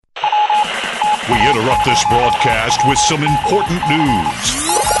We interrupt this broadcast with some important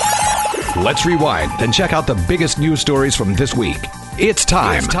news. Let's rewind and check out the biggest news stories from this week. It's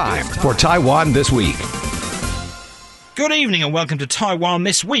time for Taiwan This Week. Good evening and welcome to Taiwan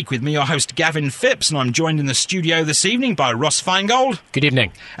This Week with me, your host Gavin Phipps, and I'm joined in the studio this evening by Ross Feingold. Good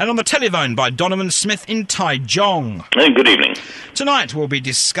evening. And on the telephone by Donovan Smith in Taichung. Hey, good evening. Tonight we'll be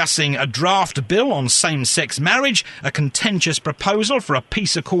discussing a draft bill on same-sex marriage, a contentious proposal for a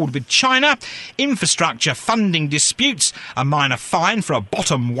peace accord with China, infrastructure funding disputes, a minor fine for a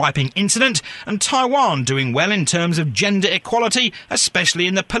bottom-wiping incident, and Taiwan doing well in terms of gender equality, especially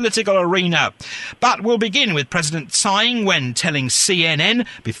in the political arena. But we'll begin with President Tsai when telling CNN,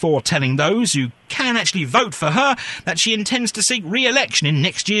 before telling those who can actually vote for her, that she intends to seek re-election in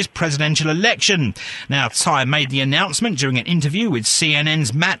next year's presidential election. Now, Tsai made the announcement during an interview with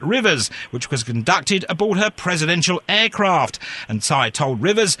CNN's Matt Rivers, which was conducted aboard her presidential aircraft. And Tsai told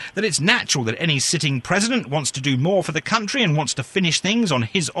Rivers that it's natural that any sitting president wants to do more for the country and wants to finish things on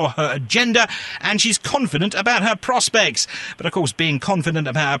his or her agenda, and she's confident about her prospects. But of course, being confident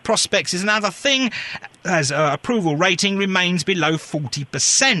about her prospects is another thing, as her approval rating remains below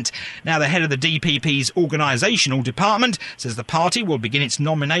 40%. Now, the head of the DPP's organisational department says the party will begin its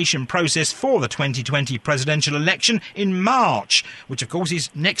nomination process for the 2020 presidential election in March, which of course is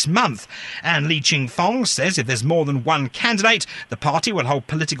next month. And Li Ching-fong says if there's more than one candidate, the party will hold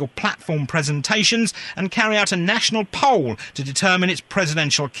political platform presentations and carry out a national poll to determine its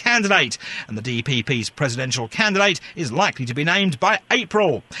presidential candidate. And the DPP's presidential candidate is likely to be named by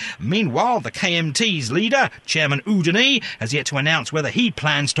April. Meanwhile, the KMT's leader, Chairman Wu Deni, has yet to announce whether he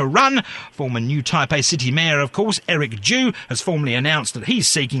plans to run. Former New Taipei City Mayor, of course, Eric Ju, has formally announced that he's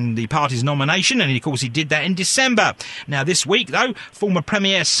seeking the party's nomination, and of course he did that in December. Now this week, though, former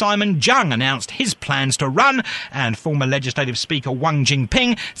Premier Simon Chung announced his plans to run, and former Legislative Speaker Wang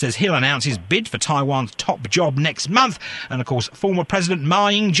Jingping says he'll announce his bid for Taiwan's top job next month, and of course former President Ma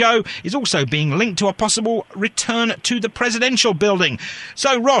Ying-jeou is also being linked to a possible return to the presidential building.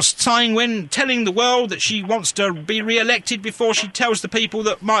 So Ross, Tsai Ing-wen telling the world that she wants to be re-elected before she tells the people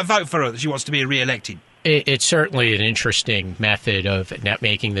that might vote for her that she wants to be re-elected. It's certainly an interesting method of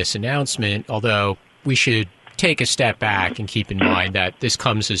making this announcement, although we should take a step back and keep in mind that this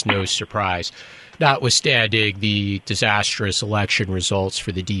comes as no surprise. Notwithstanding the disastrous election results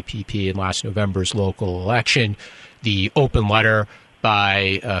for the DPP in last November's local election, the open letter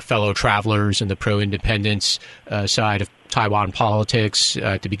by fellow travelers in the pro-independence side of Taiwan politics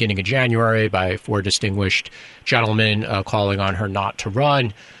at the beginning of January by 4 distinguished gentlemen calling on her not to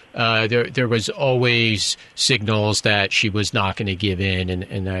run. There was always signals that she was not going to give in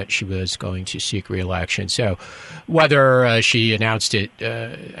and that she was going to seek re-election. So whether she announced it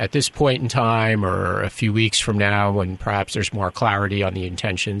at this point in time or a few weeks from now when perhaps there's more clarity on the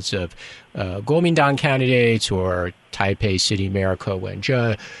intentions of Kuomintang candidates or Taipei City Mayor Ko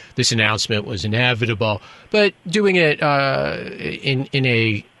Wen-je, this announcement was inevitable. But doing it in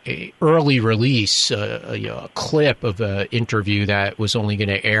a early release, a clip of an interview that was only going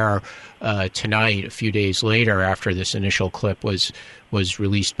to air tonight, a few days later after this initial clip was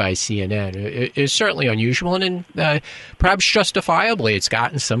released by CNN. It is certainly unusual, and perhaps justifiably, it's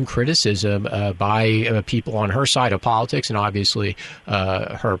gotten some criticism by people on her side of politics, and obviously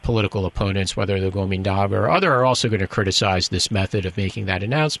her political opponents, whether the Kuomintang or other, are also going to criticize this method of making that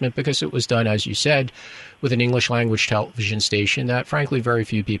announcement because it was done, as you said, with an English-language television station that, frankly, very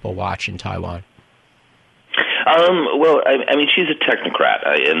few people watch in Taiwan. Well, I mean, she's a technocrat,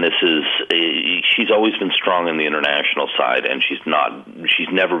 and she's always been strong in the international side, and she's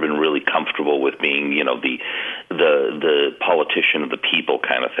never been really comfortable with being, the politician of the people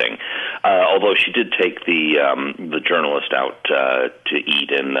kind of thing. Although she did take the journalist out to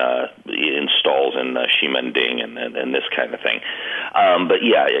eat in stalls in Ximending and this kind of thing. But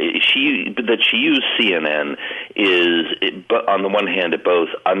yeah, that she used CNN but on the one hand, it both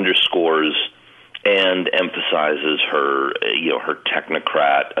underscores and emphasizes her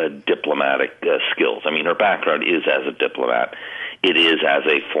technocrat, diplomatic skills. I mean, her background is as a diplomat. It is as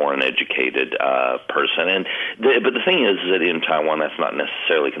a foreign-educated person. But the thing is that in Taiwan, that's not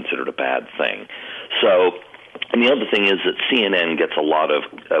necessarily considered a bad thing. So, and the other thing is that CNN gets a lot of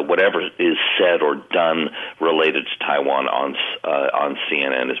whatever is said or done related to Taiwan on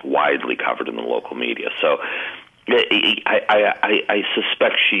CNN is widely covered in the local media. So I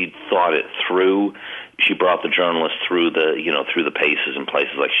suspect she thought it through. She brought the journalist through the paces in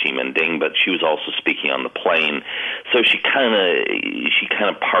places like Ximending, but she was also speaking on the plane. So she kind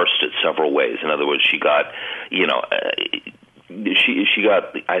of parsed it several ways. In other words, she got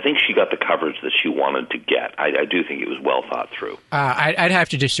I think she got the coverage that she wanted to get. I do think it was well thought through. I'd have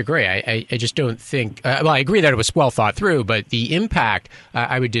to disagree. I just don't think. Well, I agree that it was well thought through, but the impact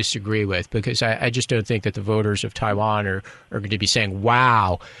I would disagree with, because I just don't think that the voters of Taiwan are going to be saying,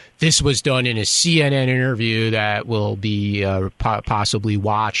 "Wow, this was done in a CNN interview that will be possibly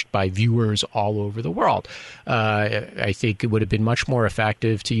watched by viewers all over the world." I think it would have been much more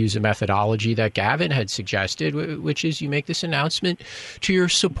effective to use a methodology that Gavin had suggested, which is you make this announcement to your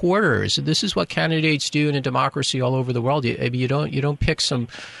supporters. This is what candidates do in a democracy all over the world. You don't pick some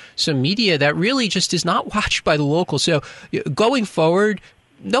media that really just is not watched by the locals. So going forward,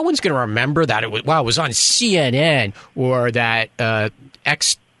 no one's going to remember that it was on CNN, or that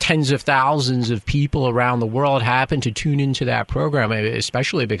X tens of thousands of people around the world happen to tune into that program,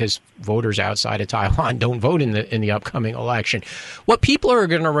 especially because voters outside of Taiwan don't vote in the upcoming election. What people are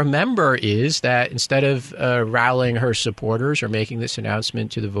going to remember is that instead of rallying her supporters or making this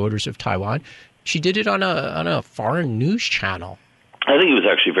announcement to the voters of Taiwan, she did it on a foreign news channel. I think it was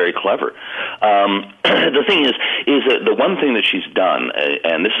actually very clever. The thing is that the one thing that she's done,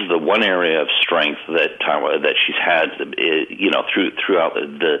 and this is the one area of strength that Taiwan, that she's had, throughout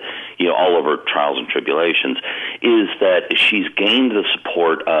all of her trials and tribulations, is that she's gained the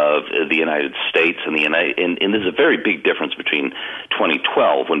support of the United States and and there's a very big difference between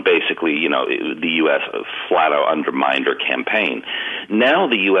 2012, when basically the U.S. flat out undermined her campaign. Now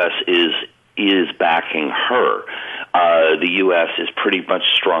the U.S. is backing her. The U.S. is pretty much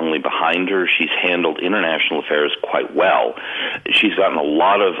strongly behind her. She's handled international affairs quite well. She's gotten a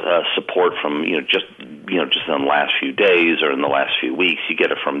lot of support from just in the last few days or in the last few weeks. You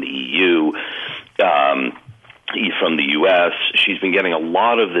get it from the EU. From the U.S., she's been getting a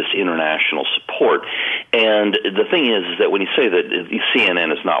lot of this international support. And the thing is that when you say that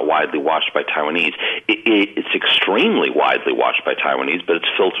CNN is not widely watched by Taiwanese, it's extremely widely watched by Taiwanese, but it's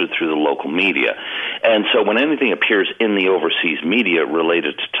filtered through the local media. And so when anything appears in the overseas media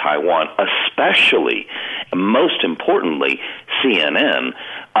related to Taiwan, especially, most importantly, CNN,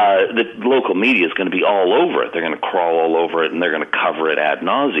 the local media is going to be all over it. They're going to crawl all over it, and they're going to cover it ad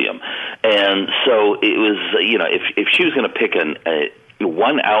nauseum. And so it was, if she was going to pick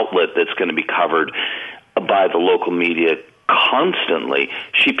one outlet that's going to be covered by the local media constantly,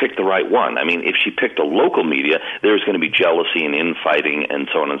 she picked the right one. I mean, if she picked a local media, there's going to be jealousy and infighting and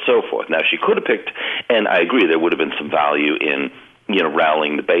so on and so forth. Now, she could have picked, and I agree, there would have been some value in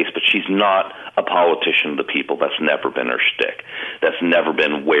rallying the base, but she's not a politician of the people. That's never been her shtick. That's never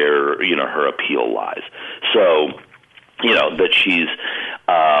been where, her appeal lies. So, that she's,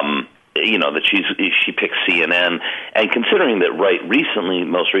 she picked CNN, and considering that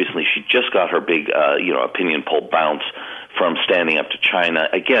most recently, she just got her big, opinion poll bounce from standing up to China.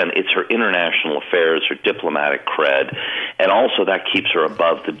 Again, it's her international affairs, her diplomatic cred, and also that keeps her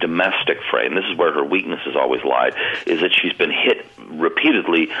above the domestic fray. And this is where her weakness has always lied, is that she's been hit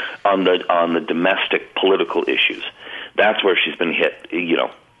repeatedly on the domestic political issues. That's where she's been hit,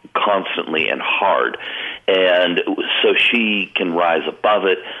 constantly and hard. And so she can rise above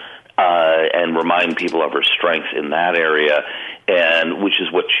it and remind people of her strengths in that area, and which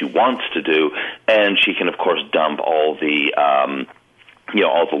is what she wants to do. And she can, of course, dump all the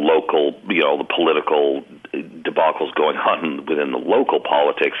all the local, the political debacles going on within the local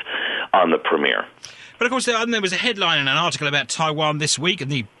politics on the premier. But of course, there was a headline in an article about Taiwan this week,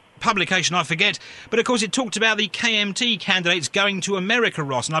 and the publication I forget, but of course it talked about the KMT candidates going to America,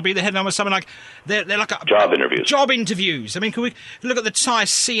 Ross, and I believe the headline was something like they're like job interviews. I mean, can we look at the Thai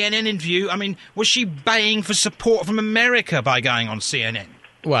CNN interview? I mean, was she baying for support from America by going on CNN?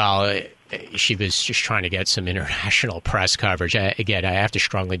 Well, she was just trying to get some international press coverage. Again, I have to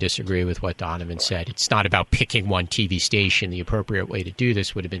strongly disagree with what Donovan said. It's not about picking one TV station. The appropriate way to do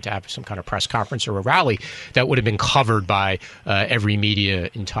this would have been to have some kind of press conference or a rally that would have been covered by every media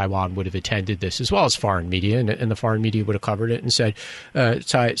in Taiwan would have attended this, as well as foreign media, and the foreign media would have covered it and said,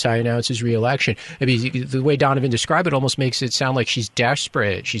 Tsai announces re-election. I mean, the way Donovan described it almost makes it sound like she's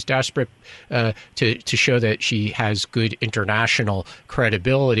desperate. She's desperate to show that she has good international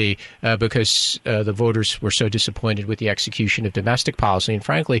credibility, because the voters were so disappointed with the execution of domestic policy. And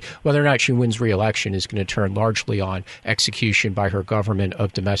frankly, whether or not she wins re-election is going to turn largely on execution by her government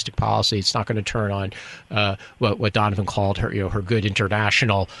of domestic policy. It's not going to turn on what Donovan called her, her good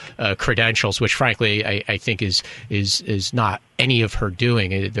international credentials, which frankly I think is not any of her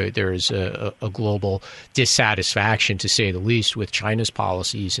doing. There is a global dissatisfaction, to say the least, with China's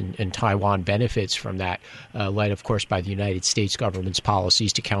policies, and Taiwan benefits from that, led, of course, by the United States government's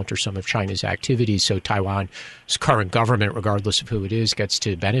policies to counter some of China's activities. So Taiwan's current government, regardless of who it is, gets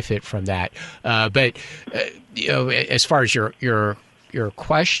to benefit from that. But as far as your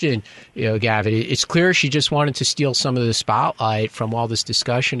question, Gavin, it's clear she just wanted to steal some of the spotlight from all this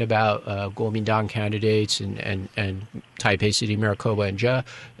discussion about Kuomintang candidates and Taipei City Mayor Ko Wen-je,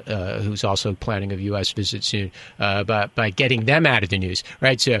 who's also planning a U.S. visit soon, but by getting them out of the news,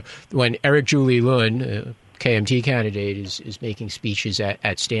 right? So when Eric Julie Lun, KMT candidate, is making speeches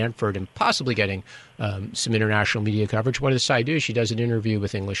at Stanford and possibly getting some international media coverage, what does Tsai do? She does an interview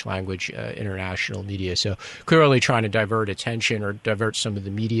with English language international media. So clearly trying to divert attention or divert some of the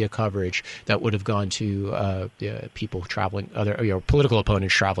media coverage that would have gone to people traveling, other political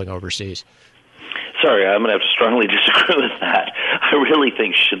opponents traveling overseas. Sorry, I'm going to have to strongly disagree with that. I really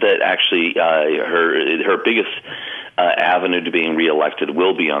think that actually her biggest avenue to being reelected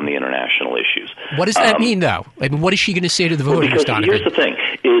will be on the international issues. What does that mean, though? I mean, what is she going to say to the voters, because Donovan? Here's the thing: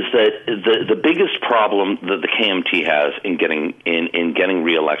 is that the biggest problem that the KMT has in getting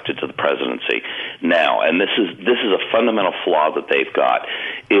reelected to the presidency now, and this is a fundamental flaw that they've got,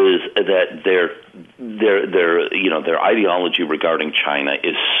 is that their ideology regarding China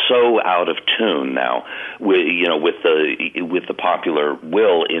is so out of tune now with the popular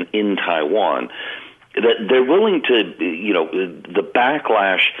will in Taiwan, that they're willing to, the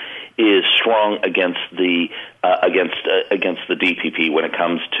backlash is strong against the DPP when it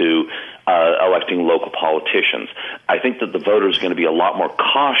comes to electing local politicians. I think that the voters are going to be a lot more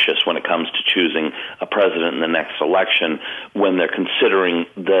cautious when it comes to choosing a president in the next election when they're considering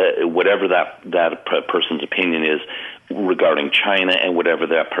whatever that person's opinion is regarding China and whatever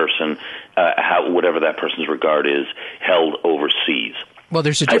that person's regard is held overseas. Well,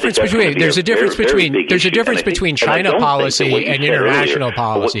 there's a difference between China policy and international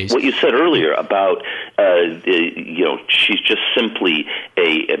policies. What you said earlier about she's just simply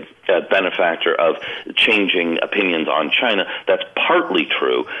a benefactor of changing opinions on China, that's partly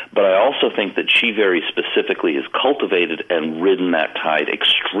true, but I also think that she very specifically has cultivated and ridden that tide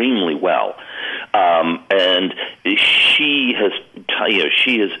extremely well. And she has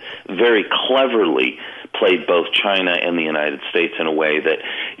very cleverly played both China and the United States in a way that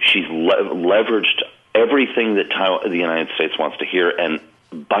she's leveraged everything that the United States wants to hear and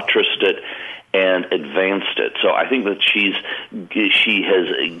buttressed it and advanced it. So I think that she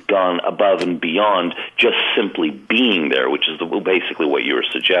has gone above and beyond just simply being there, which is basically what you were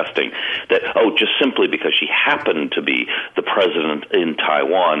suggesting, that, just simply because she happened to be the president in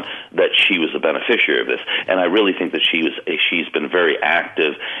Taiwan, that she was the beneficiary of this. And I really think that she's been very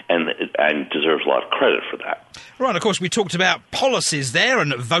active and deserves a lot of credit for that. Right, of course, we talked about policies there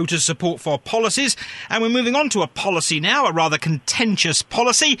and voter support for policies, and we're moving on to a policy now, a rather contentious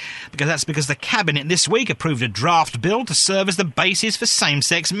policy, because the Cabinet this week approved a draft bill to serve as the basis for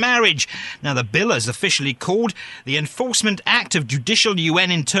same-sex marriage. Now, the bill is officially called the Enforcement Act of Judicial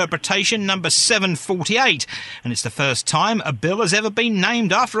UN Interpretation number 748, and it's the first time a bill has ever been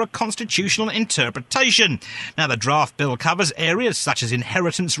named after a constitutional interpretation. Now, the draft bill covers areas such as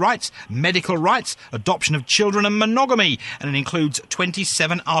inheritance rights, medical rights, adoption of children and monogamy, and it includes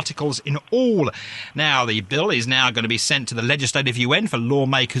 27 articles in all. Now, the bill is now going to be sent to the Legislative UN for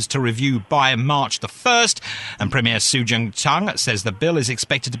lawmakers to review by March the 1st, and Premier Su Jung-chung says the bill is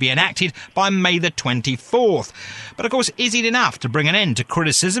expected to be enacted by May the 24th. But of course, is it enough to bring an end to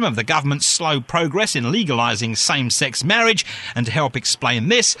criticism of the government's slow progress in legalising same-sex marriage? And to help explain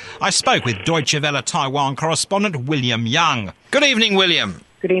this, I spoke with Deutsche Welle Taiwan correspondent William Young. Good evening, William.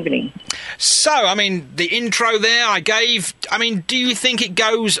 Good evening. So, the intro there I gave, do you think it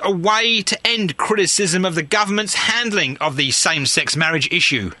goes a way to end criticism of the government's handling of the same-sex marriage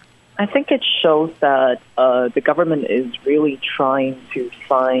issue? I think it shows that the government is really trying to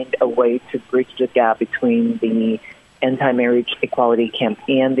find a way to bridge the gap between the anti-marriage equality camp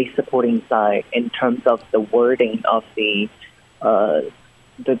and the supporting side in terms of the wording of the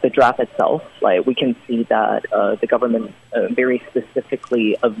draft itself. Like, we can see that the government very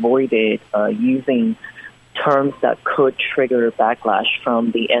specifically avoided using terms that could trigger backlash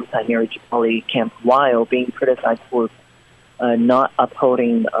from the anti-marriage equality camp while being criticized for not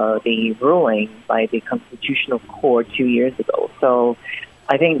upholding the ruling by the Constitutional Court 2 years ago. So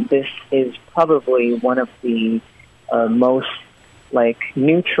I think this is probably one of the most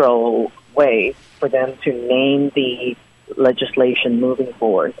neutral ways for them to name the legislation moving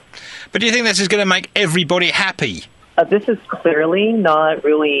forward. But do you think this is going to make everybody happy? This is clearly not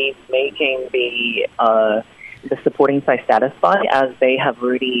really making the supporting side satisfied, as they have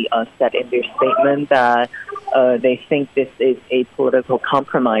already said in their statement that they think this is a political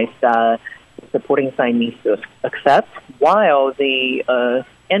compromise that the supporting side needs to accept, while the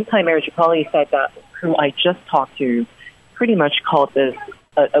anti-marriage equality side who I just talked to pretty much called this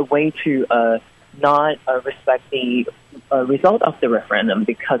a way to not respect the result of the referendum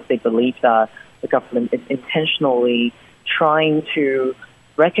because they believe that the government is intentionally trying to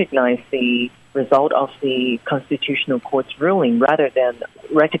recognize the result of the Constitutional Court's ruling rather than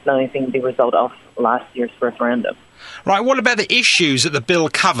recognizing the result of last year's referendum. Right, what about the issues that the bill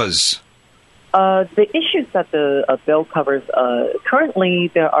covers? The issues that the bill covers, currently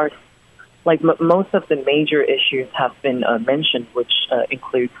there are, most of the major issues have been mentioned, which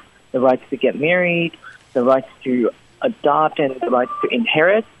includes the rights to get married, the rights to adopt, and the rights to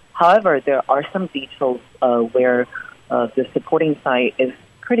inherit. However, there are some details where the supporting side is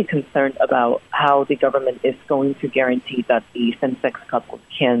pretty concerned about how the government is going to guarantee that the same-sex couples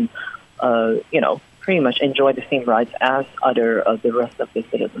can, pretty much enjoy the same rights as the rest of the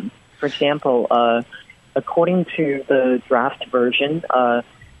citizens. For example, according to the draft version,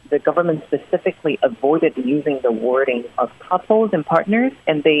 the government specifically avoided using the wording of couples and partners,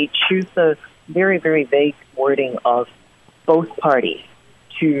 and they choose the very, very vague wording of both parties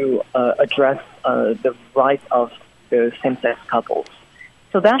to address the rights of the same-sex couples.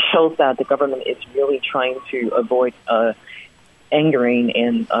 So that shows that the government is really trying to avoid angering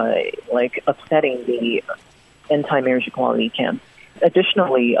and upsetting the anti-marriage equality camp.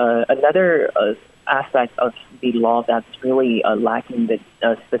 Additionally, another aspect of the law that's really lacking the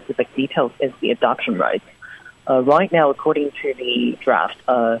specific details is the adoption rights. Right now, according to the draft,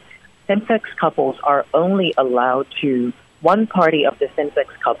 same-sex couples are only allowed to, one party of the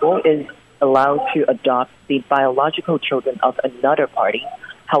same-sex couple is allowed to adopt the biological children of another party.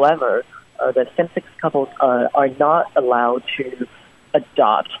 However, the same-sex couples are not allowed to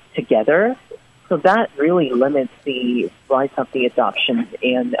adopt together. So that really limits the rights of the adoption,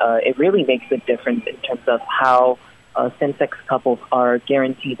 and it really makes a difference in terms of how same-sex couples are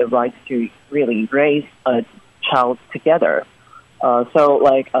guaranteed the rights to really raise a child together.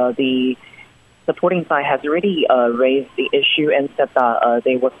 The supporting side has already raised the issue and said that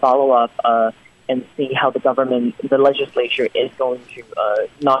they will follow up and see how the legislature is going to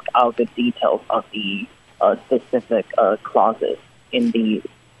knock out the details of the specific clauses in the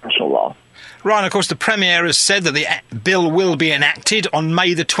special law. Right, and of course the Premier has said that the bill will be enacted on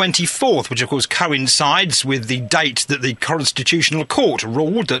May the 24th, which of course coincides with the date that the Constitutional Court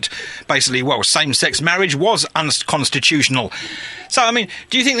ruled that basically, same-sex marriage was unconstitutional. So,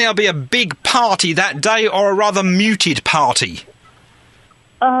 do you think there'll be a big party that day or a rather muted party?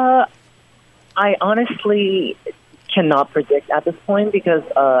 I honestly cannot predict at this point because,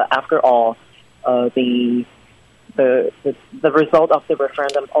 after all, the result of the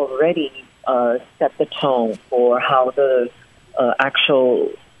referendum already set the tone for how the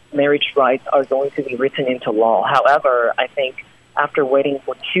actual marriage rights are going to be written into law. However, I think after waiting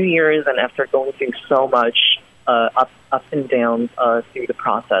for 2 years and after going through so much ups and downs through the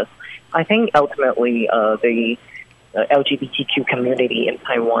process, I think ultimately the LGBTQ community in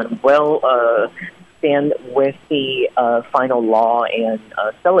Taiwan will stand with the final law and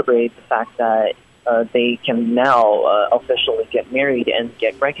celebrate the fact that they can now officially get married and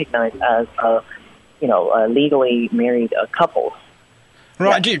get recognized as, legally married couples.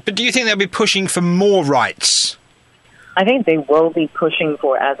 Right, yeah. But do you think they'll be pushing for more rights? I think they will be pushing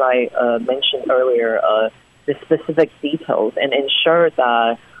for, as I mentioned earlier, the specific details and ensure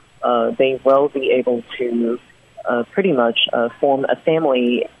that they will be able to pretty much form a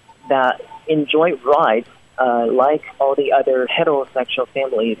family that enjoy rights like all the other heterosexual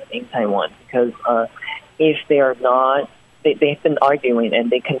families in Taiwan, because if they are not, they've been arguing and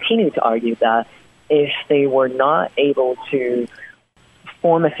they continue to argue that if they were not able to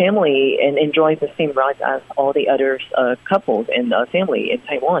form a family and enjoy the same rights as all the other couples and family in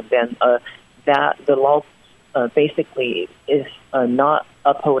Taiwan, then that the law basically is not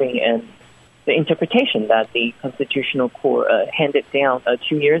upholding and the interpretation that the Constitutional Court handed down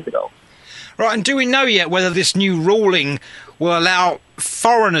 2 years ago. Right, and do we know yet whether this new ruling will allow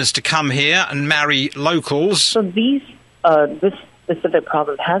foreigners to come here and marry locals? So this specific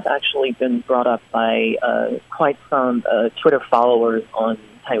problem has actually been brought up by quite some Twitter followers on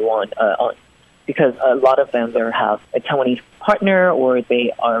Taiwan, because a lot of them there have a Taiwanese partner or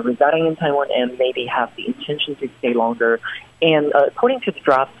they are residing in Taiwan and maybe have the intention to stay longer. And according to the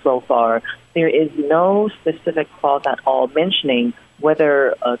draft so far, there is no specific clause at all mentioning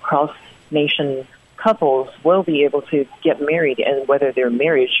whether cross-nation couples will be able to get married and whether their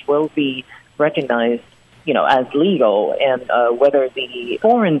marriage will be recognized, as legal, and whether the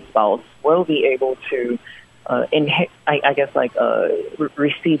foreign spouse will be able to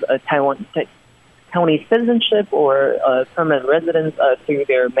receive a Taiwanese citizenship or permanent residence through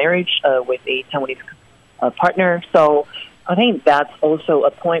their marriage with a Taiwanese partner. So I think that's also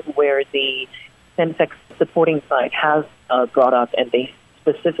a point where the same-sex supporting side has brought up, and they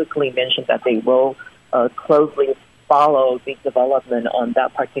specifically mentioned that they will closely follow the development on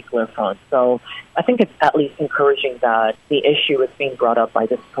that particular front. So I think it's at least encouraging that the issue is being brought up by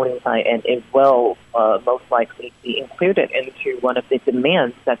the supporting side, and it will most likely be included into one of the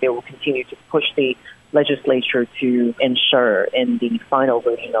demands that they will continue to push the legislature to ensure in the final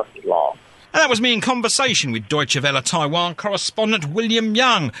version of the law. And that was me in conversation with Deutsche Welle Taiwan correspondent William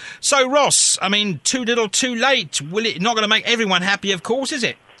Young. So, Ross, I mean, too little, too late. Not going to make everyone happy, of course, is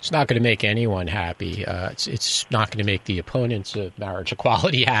it? It's not going to make anyone happy. It's not going to make the opponents of marriage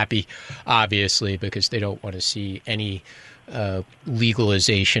equality happy, obviously, because they don't want to see any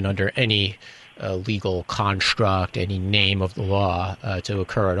legalization under any legal construct, any name of the law to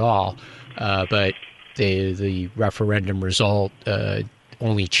occur at all. But the referendum result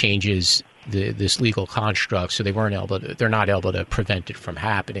only changes this legal construct, so they're not able to prevent it from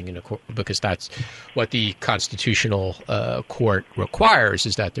happening because that's what the constitutional court requires,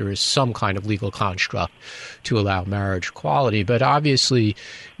 is that there is some kind of legal construct to allow marriage equality. But obviously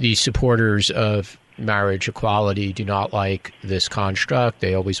the supporters of marriage equality do not like this construct.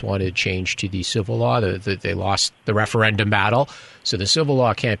 They always wanted change to the civil law. They lost the referendum battle, so the civil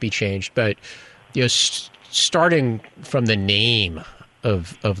law can't be changed. But starting from the name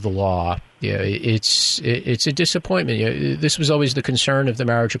of the law, it's a disappointment. This was always the concern of the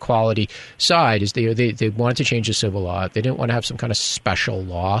marriage equality side, is they wanted to change the civil law. They didn't want to have some kind of special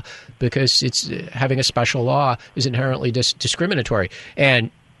law, because having a special law is inherently discriminatory. And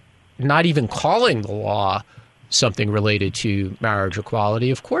not even calling the law something related to marriage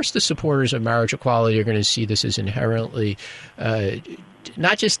equality, of course the supporters of marriage equality are going to see this as inherently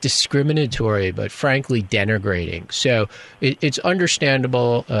not just discriminatory, but frankly denigrating. So it's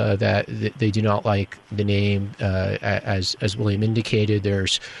understandable that they do not like the name. As William indicated,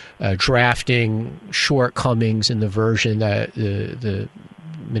 there's drafting shortcomings in the version that the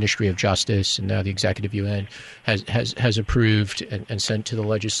Ministry of Justice and now the Executive Yuan has approved and sent to the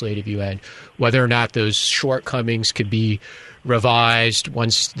Legislative Yuan. Whether or not those shortcomings could be revised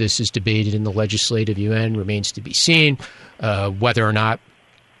once this is debated in the Legislative Yuan remains to be seen. Whether or not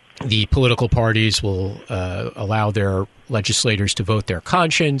the political parties will allow their legislators to vote their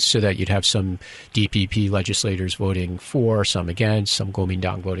conscience, so that you'd have some DPP legislators voting for, some against, some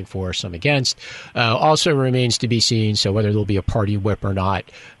Kuomintang voting for, some against, also remains to be seen. So whether there'll be a party whip or not,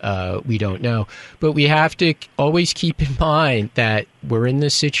 we don't know. But we have to always keep in mind that we're in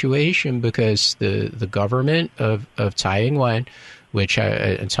this situation because the government of Tsai Ing-wen, which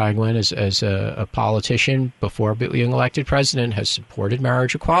Tsai Ing-wen as a politician before being elected president, has supported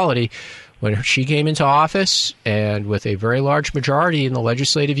marriage equality. When she came into office, and with a very large majority in the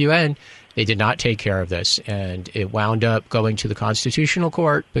Legislative Yuan, they did not take care of this, and it wound up going to the Constitutional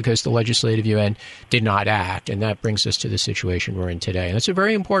Court because the Legislative Yuan did not act, and that brings us to the situation we're in today. And that's a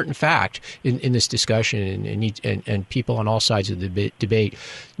very important fact in this discussion, and people on all sides of the debate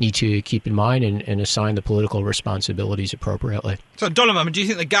need to keep in mind and assign the political responsibilities appropriately. So, Donovan, do you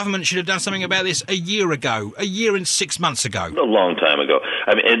think the government should have done something about this a year ago, a year and 6 months ago? A long time ago.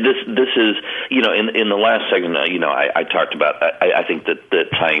 I mean, and this is, in the last segment, I talked about, I think that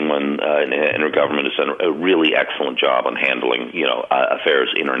Tsai Ing-wen and her government has done a really excellent job on handling,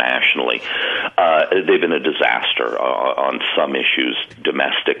 affairs internationally. They've been a disaster on some issues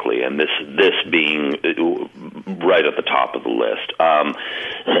domestically, and this being right at the top of the list.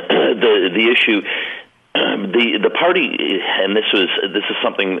 The issue. The party, and this is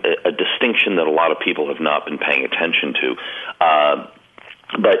something, a distinction that a lot of people have not been paying attention to.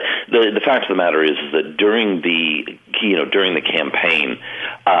 But the fact of the matter is that during the campaign,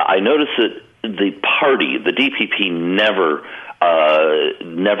 I noticed that the party, the DPP, never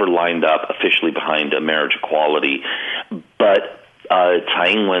lined up officially behind marriage equality, but Tsai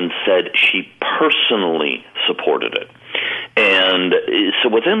Ing-wen said she personally supported it. And so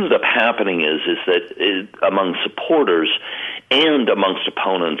what ended up happening is that among supporters and amongst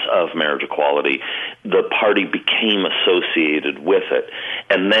opponents of marriage equality, the party became associated with it.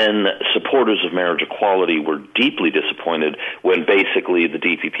 And then supporters of marriage equality were deeply disappointed when basically the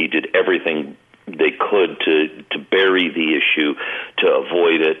DPP did everything they could to bury the issue, to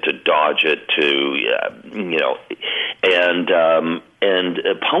avoid it, to dodge it, and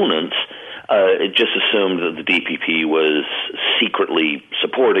opponents just assumed that the DPP was secretly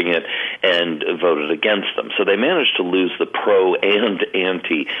supporting it and voted against them. So they managed to lose the pro and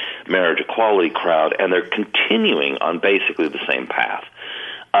anti-marriage equality crowd, and they're continuing on basically the same path.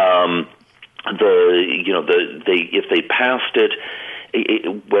 if they passed it,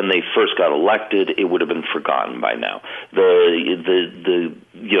 when they first got elected, it would have been forgotten by now. The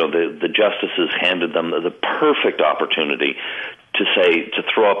justices handed them the perfect opportunity to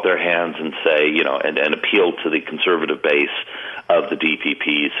throw up their hands and say, and appeal to the conservative base of the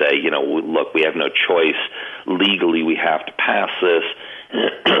DPP, say, look, we have no choice. Legally, we have to pass this.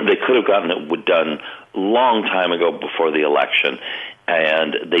 They could have gotten it done a long time ago before the election,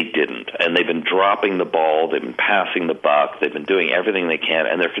 and they didn't. And they've been dropping the ball. They've been passing the buck. They've been doing everything they can,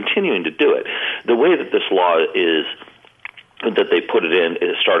 and they're continuing to do it. The way that this law is, that they put it in,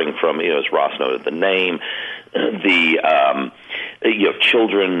 is starting from, as Ross noted, the name,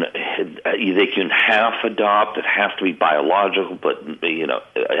 children, they can half adopt. It has to be biological, but it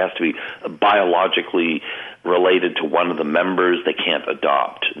has to be biologically related to one of the members. They can't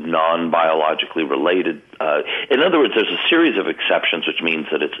adopt non-biologically related. In other words, there's a series of exceptions, which means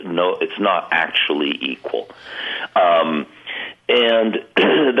that it's not actually equal. And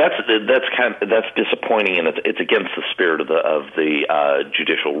that's disappointing, and it's against the spirit of the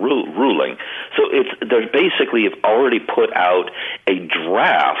judicial ruling. So there's basically already put out a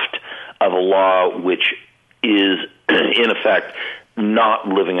draft of a law which is in effect not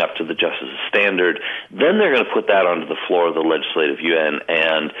living up to the justice's standard. Then they're going to put that onto the floor of the Legislative Yuan,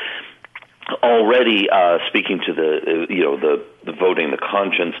 and already speaking to the voting the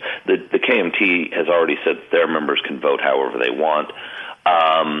conscience, the KMT has already said their members can vote however they want,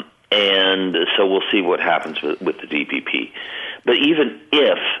 and so we'll see what happens with the DPP. But even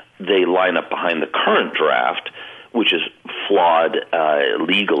if they line up behind the current draft, which is flawed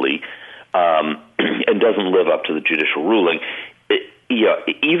legally and doesn't live up to the judicial ruling,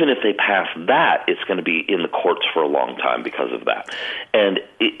 even if they pass that, it's going to be in the courts for a long time because of that. And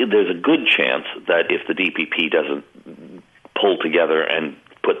there's a good chance that if the DPP doesn't pull together and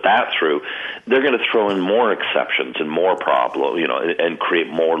put that through, they're going to throw in more exceptions and more problems, and create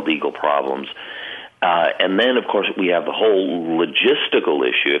more legal problems. And then, of course, we have the whole logistical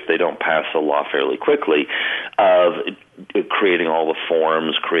issue, if they don't pass the law fairly quickly, of creating all the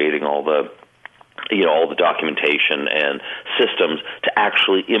forms, creating all the documentation and systems to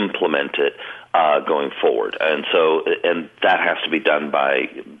actually implement it going forward, and that has to be done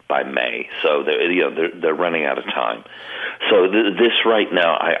by May. So they're running out of time. So this right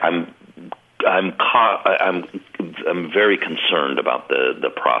now, I'm very concerned about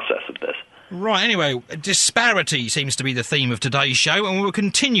the process of this. Right, anyway, disparity seems to be the theme of today's show, and we'll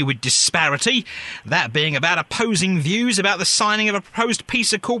continue with disparity, that being about opposing views about the signing of a proposed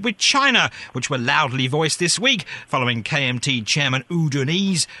peace accord with China, which were loudly voiced this week following KMT Chairman Wu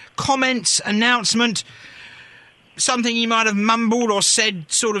Dunyi's comments, announcement, something he might have mumbled or said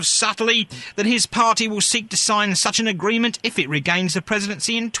sort of subtly, that his party will seek to sign such an agreement if it regains the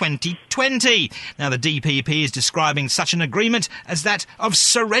presidency in 2020. Now, the DPP is describing such an agreement as that of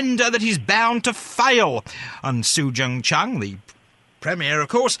surrender that is bound to fail. And Su Jung-chung, the Premier, of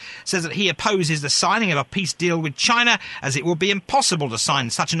course, says that he opposes the signing of a peace deal with China, as it will be impossible to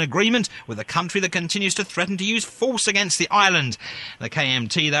sign such an agreement with a country that continues to threaten to use force against the island. The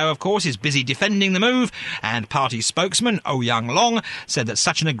KMT, though, of course, is busy defending the move, and party spokesman Oh Young-long said that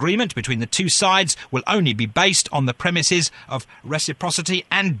such an agreement between the two sides will only be based on the premises of reciprocity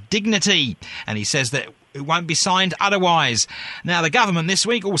and dignity. And he says that it won't be signed otherwise. Now, the government this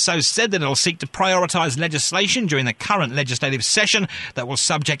week also said that it'll seek to prioritise legislation during the current legislative session that will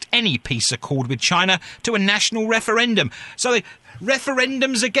subject any peace accord with China to a national referendum. So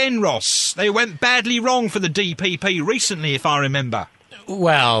referendums again, Ross. They went badly wrong for the DPP recently, if I remember.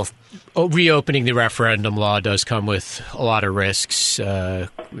 Well, reopening the referendum law does come with a lot of risks,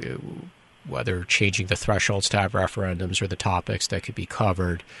 whether changing the thresholds to have referendums or the topics that could be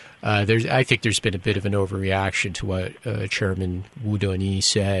covered. I think there's been a bit of an overreaction to what Chairman Wu Dunyi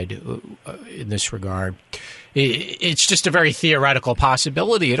said in this regard. It's just a very theoretical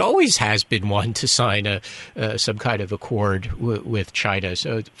possibility. It always has been one to sign some kind of accord with China.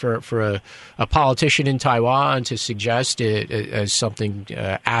 So for a politician in Taiwan to suggest it as something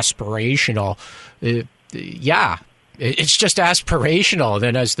aspirational, it's just aspirational.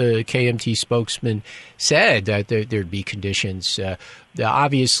 Then, as the KMT spokesman said, that there'd be conditions.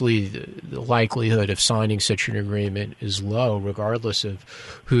 Obviously, the likelihood of signing such an agreement is low, regardless of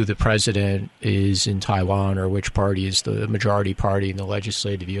who the president is in Taiwan or which party is the majority party in the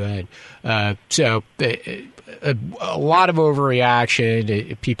Legislative Yuan. So a lot of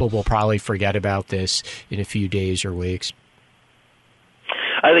overreaction. People will probably forget about this in a few days or weeks.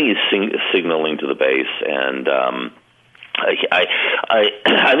 I think he's signaling to the base, and I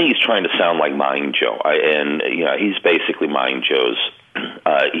think he's trying to sound like Mind Joe, and he's basically Mind Joe's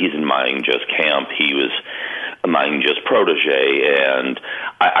he's in Ma Ying-jeou's camp. He was Ma Ying-jeou's protege, and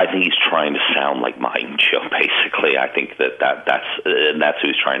I think he's trying to sound like Ma Ying-jeou, basically. I think that's who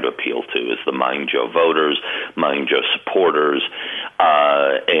he's trying to appeal to, is the Ma Ying-jeou voters, Ma Ying-jeou supporters,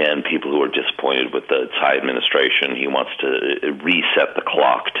 and people who are disappointed with the Tsai administration. He wants to reset the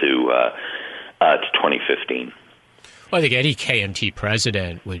clock to 2015. Well, I think any KMT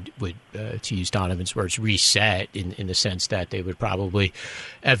president would to use Donovan's words, reset in the sense that they would probably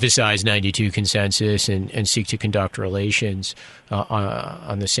emphasize 92 consensus and seek to conduct relations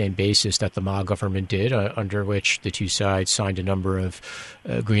on the same basis that the Ma government did, under which the two sides signed a number of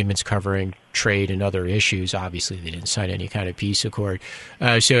agreements covering trade and other issues. Obviously, they didn't sign any kind of peace accord.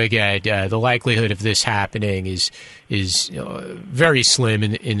 So again, the likelihood of this happening is very slim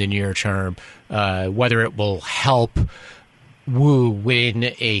in the near term. Whether it will help Wu win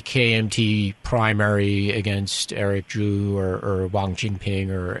a KMT primary against Eric Zhu or Wang Jinping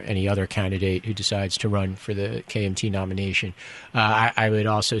or any other candidate who decides to run for the KMT nomination, I would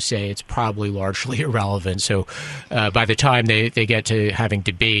also say it's probably largely irrelevant. So by the time they get to having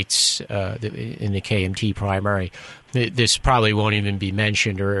debates in the KMT primary, this probably won't even be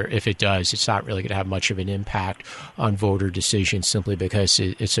mentioned, or if it does, it's not really going to have much of an impact on voter decisions simply because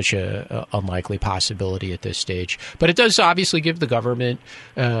it's such a unlikely possibility at this stage. But it does obviously give the government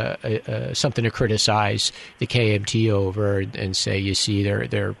something to criticize the KMT over and say, you see,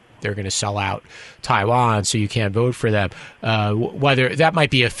 they're going to sell out Taiwan, so you can't vote for them. Whether that might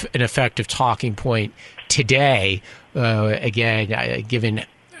be an effective talking point today, again, given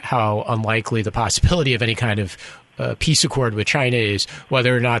how unlikely the possibility of any kind of peace accord with China is,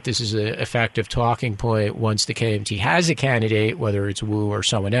 whether or not this is an effective talking point once the KMT has a candidate, whether it's Wu or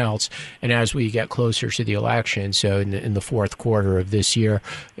someone else, and as we get closer to the election, so in the fourth quarter of this year,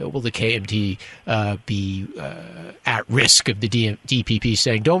 will the KMT be at risk of the DPP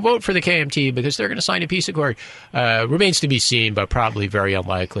saying, don't vote for the KMT because they're going to sign a peace accord? Remains to be seen, but probably very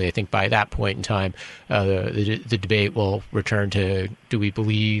unlikely. I think by that point in time, the debate will return to, do we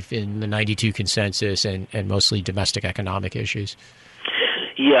believe in the 92 consensus and mostly domestic economic issues?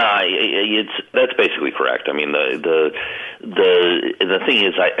 Yeah, that's basically correct. I mean, the thing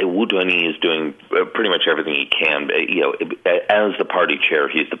is, Wu Duanyi is doing pretty much everything he can. As the party chair,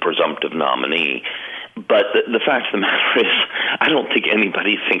 he's the presumptive nominee. But the fact of the matter is, I don't think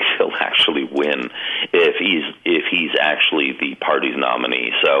anybody thinks he'll actually win if he's actually the party's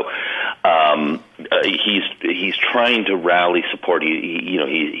nominee. So he's trying to rally support.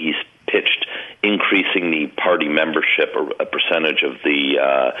 He's pitched increasing the party membership or a percentage of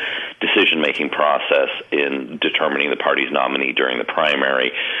the decision-making process in determining the party's nominee during the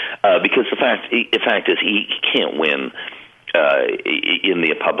primary, because the fact is he can't win in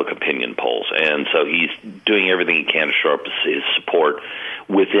the public opinion polls, and so he's doing everything he can to shore up his support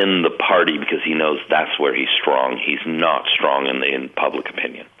within the party because he knows that's where he's strong. He's not strong in public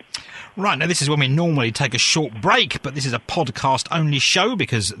opinion. Right, now this is when we normally take a short break, but this is a podcast-only show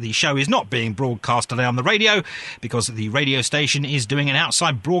because the show is not being broadcast today on the radio because the radio station is doing an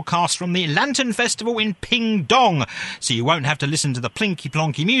outside broadcast from the Lantern Festival in Pingdong. So you won't have to listen to the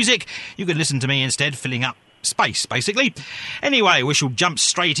plinky-plonky music. You can listen to me instead, filling up space, basically. Anyway, we shall jump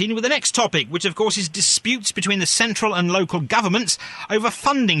straight in with the next topic, which of course is disputes between the central and local governments over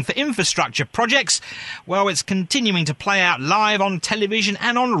funding for infrastructure projects. Well, it's continuing to play out live on television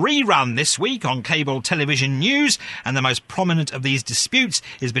and on rerun this week on cable television news, and the most prominent of these disputes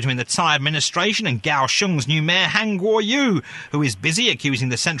is between the Tsai administration and Kaohsiung's new mayor, Han Kuo-yu, who is busy accusing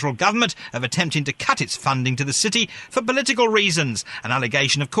the central government of attempting to cut its funding to the city for political reasons, an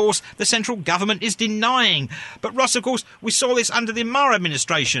allegation, of course, the central government is denying. But Ross, of course, we saw this under the Ma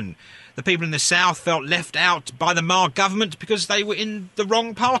administration. The people in the south felt left out by the Ma government because they were in the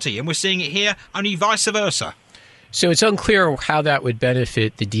wrong party, and we're seeing it here, only vice versa. So it's unclear how that would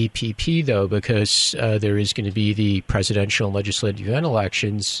benefit the DPP, though, because there is going to be the presidential and legislative yuan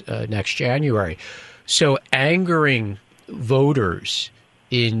elections next January. So angering voters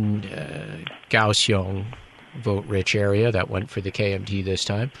in Kaohsiung, vote-rich area that went for the KMT this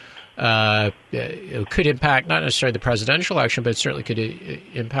time, it could impact not necessarily the presidential election, but it certainly could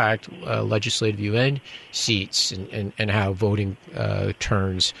impact legislative yuan seats and how voting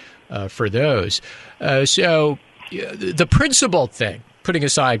turns for those. So the principal thing, putting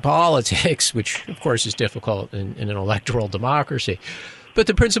aside politics, which of course is difficult in an electoral democracy, but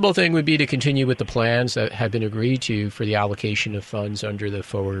the principal thing would be to continue with the plans that have been agreed to for the allocation of funds under the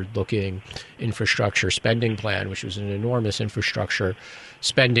forward-looking infrastructure spending plan, which was an enormous infrastructure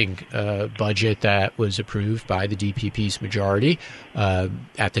spending budget that was approved by the DPP's majority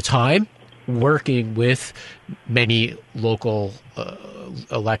at the time. working with many local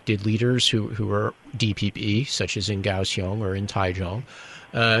elected leaders who are DPP, such as in Kaohsiung or in Taichung.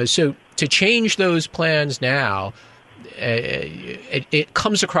 So to change those plans now, it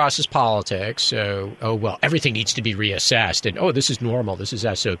comes across as politics. So, everything needs to be reassessed, and this is normal. This is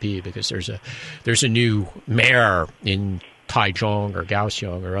SOP because there's a new mayor in Taichung or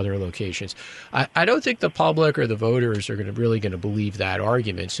Kaohsiung or other locations. I don't think the public or the voters are really going to believe that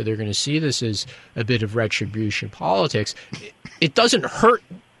argument. So they're going to see this as a bit of retribution politics. It doesn't hurt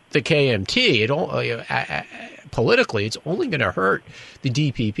the KMT. Politically, it's only going to hurt the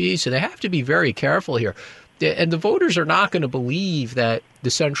DPP. So they have to be very careful here. And the voters are not going to believe that the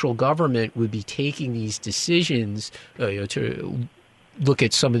central government would be taking these decisions to look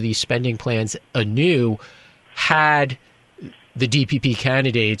at some of these spending plans anew had the DPP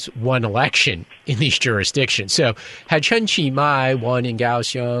candidates won election in these jurisdictions. So had Chen Chi-mai won in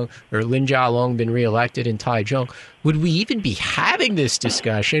Kaohsiung or Lin Jialong been reelected in Taichung, would we even be having this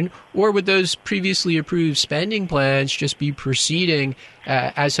discussion, or would those previously approved spending plans just be proceeding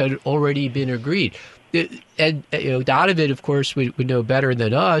as had already been agreed? And Donovan, of course, would know better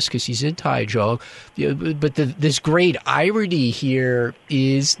than us because he's in Taichung. But this great irony here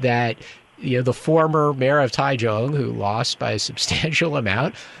is that the former mayor of Taichung, who lost by a substantial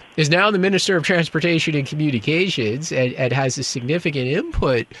amount, is now the Minister of Transportation and Communications and has a significant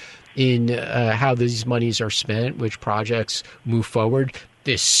input in how these monies are spent, which projects move forward,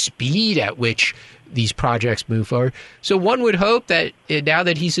 the speed at which these projects move forward. So one would hope that now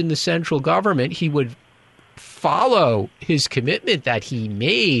that he's in the central government, he would follow his commitment that he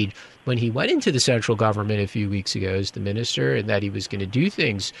made when he went into the central government a few weeks ago as the minister, and that he was going to do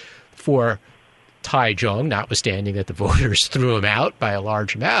things for Taichung, notwithstanding that the voters threw him out by a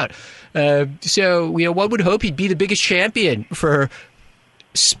large amount. So one would hope he'd be the biggest champion for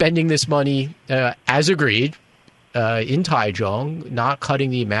spending this money as agreed in Taichung, not cutting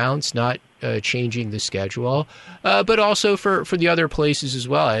the amounts, not changing the schedule, but also for the other places as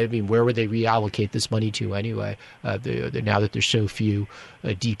well. I mean, where would they reallocate this money to anyway, now that there's so few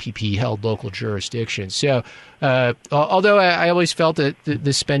DPP-held local jurisdictions? So although I always felt that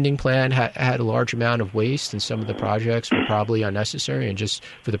the spending plan had a large amount of waste and some of the projects were probably unnecessary and just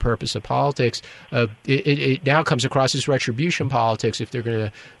for the purpose of politics, it now comes across as retribution politics if they're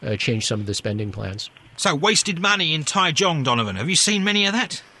going to change some of the spending plans. So wasted money in Taichung, Donovan. Have you seen many of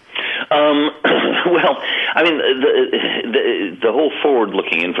that? Well, I mean, the whole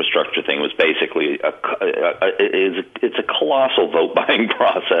forward-looking infrastructure thing was basically it's a colossal vote-buying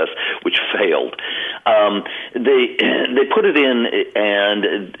process which failed. They put it in,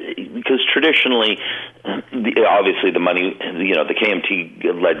 and because traditionally, obviously the money, the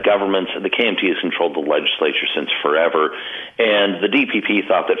KMT-led governments, the KMT has controlled the legislature since forever, and the DPP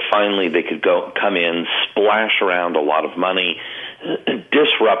thought that finally they could come in, splash around a lot of money,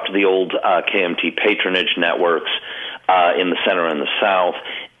 disrupt the old KMT patronage networks in the center and the south,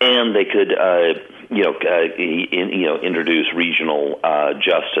 and they could, introduce regional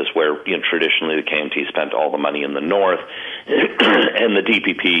justice, where traditionally the KMT spent all the money in the north, and the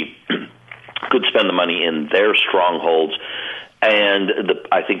DPP could spend the money in their strongholds. And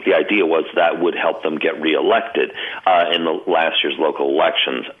I think the idea was that would help them get reelected in the last year's local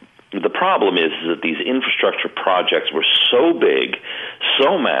elections. The problem is that these infrastructure projects were so big,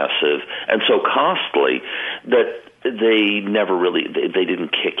 so massive, and so costly that they never really they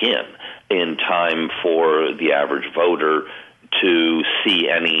didn't kick in time for the average voter to see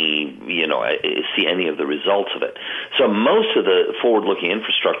any of the results of it. So most of the forward-looking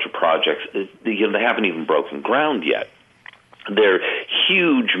infrastructure projects, they haven't even broken ground yet. They're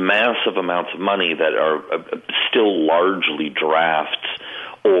huge, massive amounts of money that are still largely drafts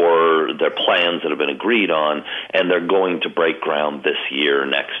or they're plans that have been agreed on, and they're going to break ground this year,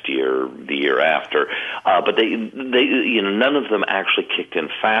 next year, the year after. But they none of them actually kicked in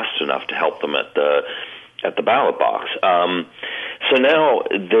fast enough to help them at the ballot box. So now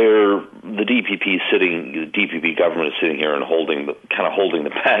the DPP government is sitting here and holding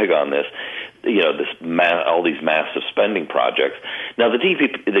the bag on this. All these massive spending projects. Now the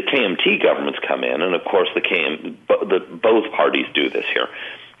KMT governments come in, and of course both parties do this here.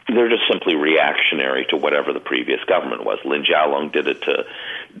 They're just simply reactionary to whatever the previous government was. Lin Jialong did it to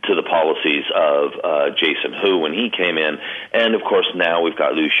the policies of Jason Hu when he came in, and of course now we've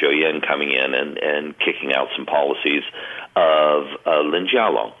got Liu Xiaoyan coming in and kicking out some policies of Lin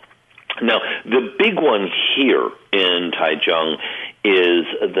Jialong. Now, the big one here in Taichung is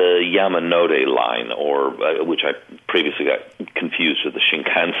the Yamanote line, or which I previously got confused with the Shinkansen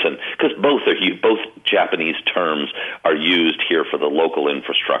Shinkansen, because both Japanese terms are used here for the local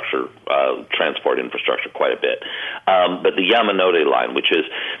infrastructure, transport infrastructure, quite a bit. But the Yamanote line, which is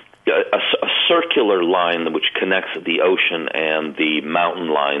a circular line which connects the ocean and the mountain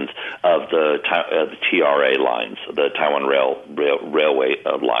lines of the TRA lines, the Taiwan Railway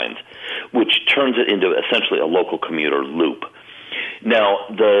lines, which turns it into essentially a local commuter loop. Now,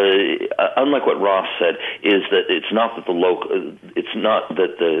 unlike what Ross said, is that it's not that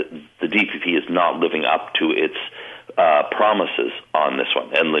the DPP is not living up to its promises on this one,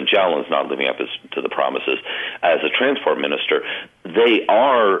 and Lin Jialong is not living up to the promises as a transport minister. They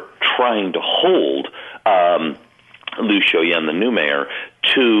are trying to hold Liu Xiaoyan, the new mayor,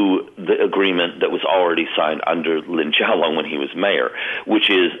 to the agreement that was already signed under Lin Jialong when he was mayor, which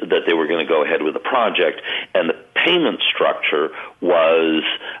is that they were going to go ahead with the project, and the payment structure was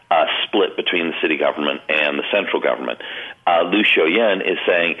split between the city government and the central government. Liu Xiaoyan is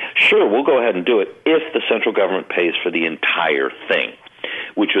saying, sure, we'll go ahead and do it if the central government pays for the entire thing,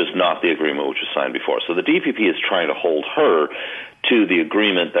 which was not the agreement which was signed before. So the DPP is trying to hold her to the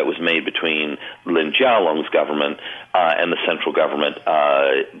agreement that was made between Lin Jialong's government and the central government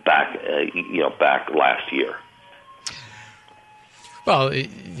back last year. Well,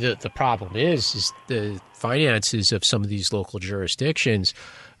 the problem is the finances of some of these local jurisdictions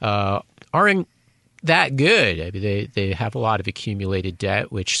aren't that good. I mean, they have a lot of accumulated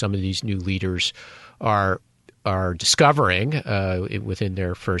debt, which some of these new leaders are discovering within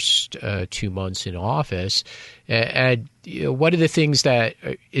their first 2 months in office. And one of the things that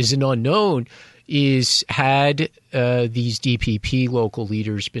is an unknown is, had these DPP local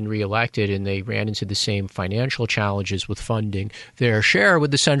leaders been reelected and they ran into the same financial challenges with funding their share,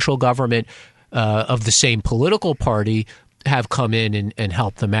 with the central government of the same political party have come in and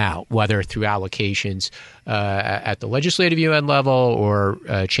helped them out, whether through allocations at the legislative UN level or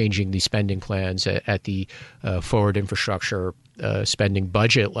changing the spending plans at the forward infrastructure spending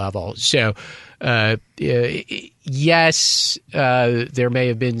budget level. So, yes, there may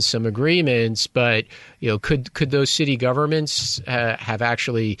have been some agreements, but could those city governments have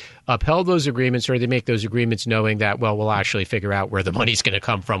actually upheld those agreements, or they make those agreements knowing that, well, we'll actually figure out where the money's going to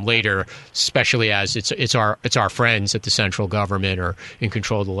come from later, especially as it's our friends at the central government or in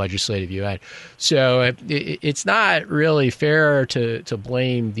control of the legislative UN. So it's not really fair to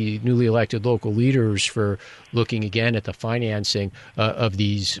blame the newly elected local leaders for looking again at the financing of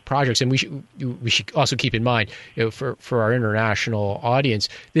these projects. And we should also keep in mind, for our international audience,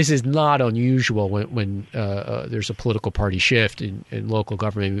 this is not unusual when there's a political party shift in local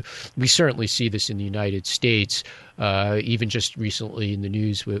government. We certainly see this in the United States, even just recently in the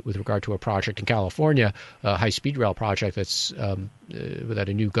news with regard to a project in California, a high-speed rail project that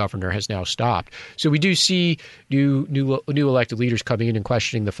a new governor has now stopped. So we do see new elected leaders coming in and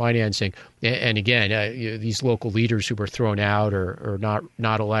questioning the financing. And again, these local leaders who were thrown out or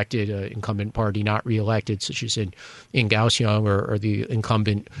not elected, incumbent party not reelected, such as in Kaohsiung, or the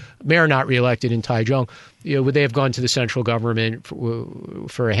incumbent mayor not reelected in Taichung, would they have gone to the central government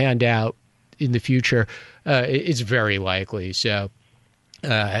for a handout in the future? It's very likely. So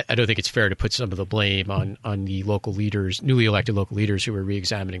I don't think it's fair to put some of the blame on the local leaders, newly elected local leaders who are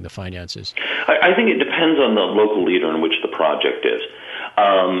reexamining the finances. I think it depends on the local leader in which the project is.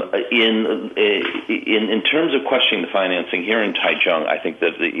 In terms of questioning the financing here in Taichung, I think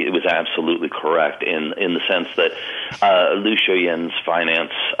that it was absolutely correct in the sense that Liu Xiaoyan's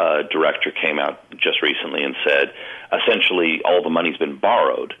finance director came out just recently and said essentially all the money's been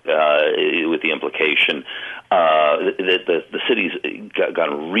borrowed, with the implication that the city's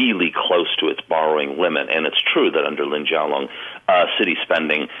gotten really close to its borrowing limit. And it's true that under Lin Jialong, city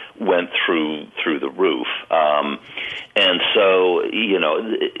spending went through the roof. And so, in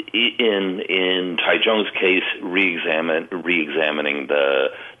Taichung's case, re-examining the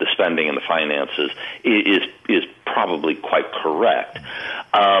spending and the finances is probably quite correct.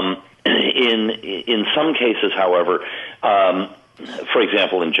 In some cases, however, for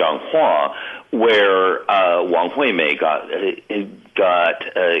example, in Zhanghua, where Wang Huimei got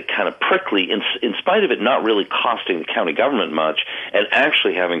kind of prickly, in spite of it not really costing the county government much, and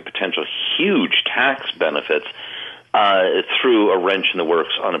actually having potential huge tax benefits through a wrench in the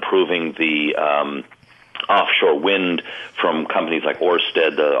works on approving the offshore wind from companies like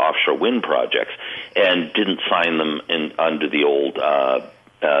Ørsted, the offshore wind projects, and didn't sign them under the old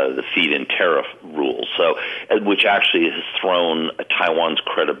the feed-in tariff rules, so which actually has thrown Taiwan's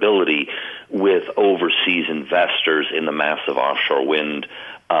credibility with overseas investors in the massive offshore wind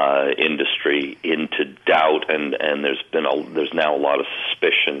industry into doubt, and there's now a lot of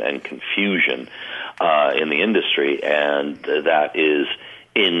suspicion and confusion in the industry, and that is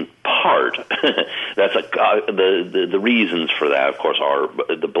in part, that's the reasons for that, of course, are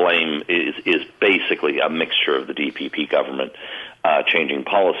the blame is basically a mixture of the DPP government changing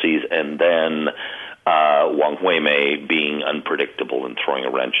policies and then Wang Huimei being unpredictable and throwing a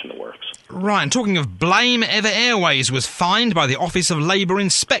wrench in the works. Right, and talking of blame, Ever Airways was fined by the Office of Labour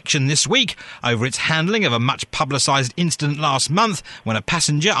Inspection this week over its handling of a much publicised incident last month when a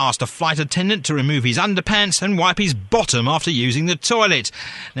passenger asked a flight attendant to remove his underpants and wipe his bottom after using the toilet.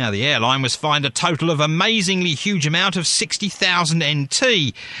 Now, the airline was fined a total of amazingly huge amount of 60,000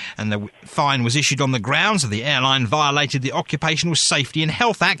 NT, and the fine was issued on the grounds that the airline violated the Occupational Safety and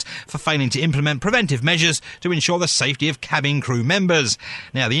Health Act for failing to implement preventive measures to ensure the safety of cabin crew members.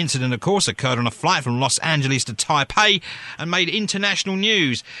 Now, the incident, of course, occurred on a flight from Los Angeles to Taipei and made international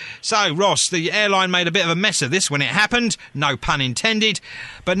news. So, Ross, the airline made a bit of a mess of this when it happened, no pun intended,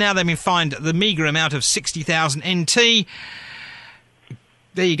 but now they've been fined the meagre amount of 60,000 NT.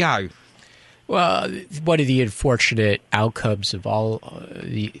 There you go. Well, one of the unfortunate outcomes of all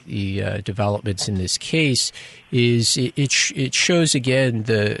the developments in this case is it shows again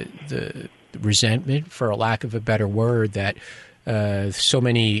the resentment, for a lack of a better word, that so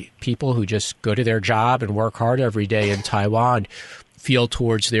many people who just go to their job and work hard every day in Taiwan feel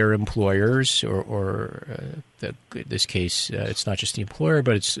towards their employers, or in this case, it's not just the employer,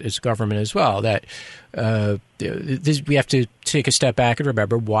 but it's government as well. That we have to take a step back and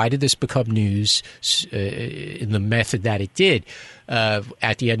remember, why did this become news in the method that it did?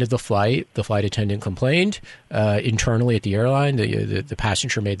 At the end of the flight attendant complained internally at the airline. The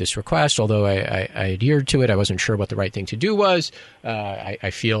passenger made this request. Although I adhered to it, I wasn't sure what the right thing to do was.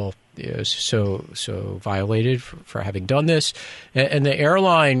 I feel so violated for having done this. And the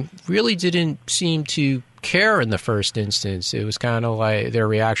airline really didn't seem to care in the first instance. It was kind of like their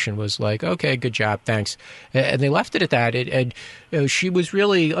reaction was like, okay, good job, thanks. And they left it at that. And she was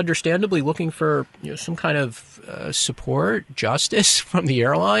really understandably looking for some kind of support, justice from the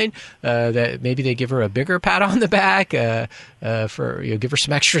airline, that maybe they give her a bigger pat on the back, for give her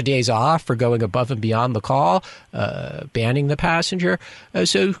some extra days off for going above and beyond the call, banning the passenger.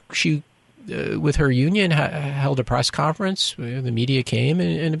 So she, with her union, held a press conference. The media came,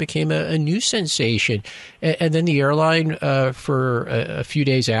 and it became a news sensation. And then the airline, for a few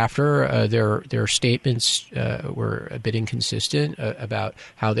days after, their statements were a bit inconsistent about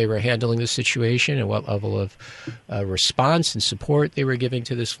how they were handling the situation and what level of response and support they were giving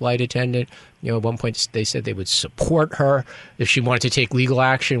to this flight attendant. At one point they said they would support her if she wanted to take legal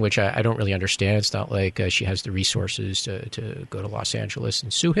action, which I don't really understand. It's not like she has the resources to go to Los Angeles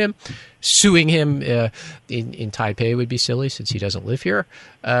and sue him. Suing him in Taipei would be silly since he doesn't live here.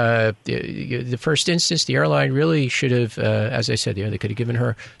 The first instance, the airline really should have, as I said, they could have given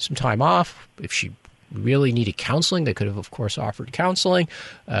her some time off. If she really needed counseling, they could have, of course, offered counseling.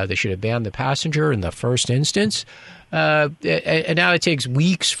 They should have banned the passenger in the first instance. And now it takes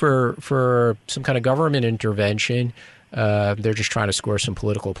weeks for some kind of government intervention. They're just trying to score some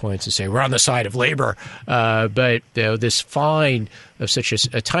political points and say, we're on the side of labor. But this fine of such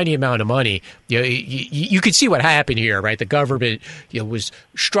a tiny amount of money, you could see what happened here, right? The government was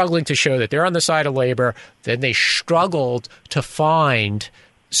struggling to show that they're on the side of labor. Then they struggled to find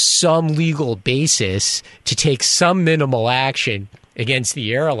some legal basis to take some minimal action against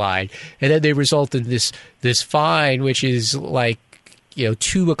the airline, and then they result in this fine, which is like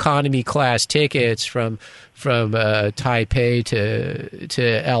 2 economy class tickets from Taipei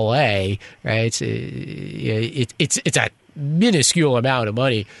to L.A. Right? It's a minuscule amount of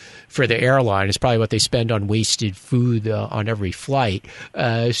money for the airline. It's probably what they spend on wasted food on every flight.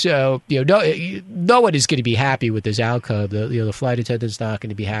 So no one is going to be happy with this outcome. The flight attendant's not going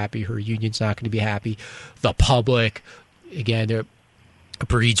to be happy. Her union's not going to be happy. The public, again, it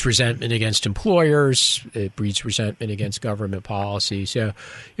breeds resentment against employers. It breeds resentment against government policy. So,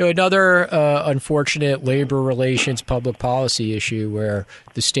 another unfortunate labor relations public policy issue where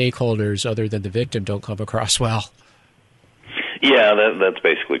the stakeholders, other than the victim, don't come across well. Yeah, that's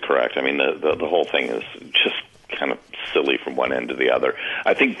basically correct. I mean, the whole thing is just kind of silly from one end to the other.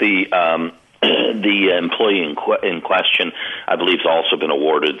 I think the employee in question, I believe, has also been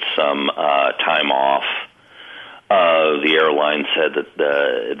awarded some time off. The airline said that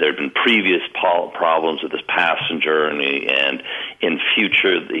there had been previous problems with this passenger, and in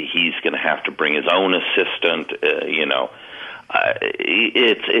future he's going to have to bring his own assistant.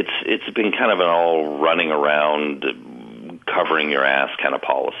 It's been kind of an all running around, covering your ass kind of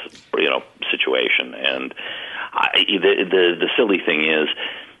policy, situation. And the silly thing is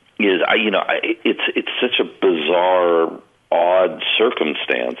it's such a bizarre, odd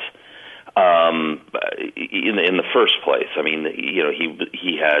circumstance. in the first place. I mean,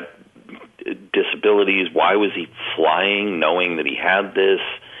 he had disabilities. Why was he flying knowing that he had this?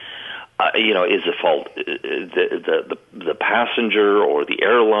 Is the fault the passenger or the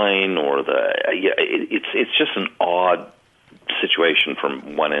airline or it's just an odd situation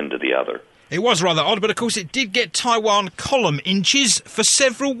from one end to the other. It was rather odd, but of course it did get Taiwan column inches for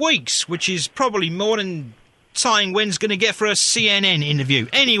several weeks, which is probably more than Tsai Ing-wen's going to get for a CNN interview.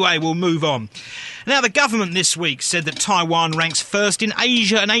 Anyway, we'll move on. Now, the government this week said that Taiwan ranks first in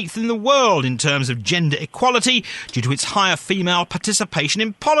Asia and 8th in the world in terms of gender equality due to its higher female participation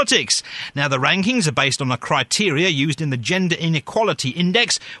in politics. Now, the rankings are based on a criteria used in the Gender Inequality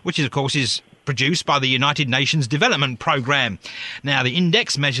Index, which is, of course, is produced by the United Nations Development Programme. Now, the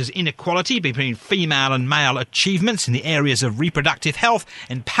index measures inequality between female and male achievements in the areas of reproductive health,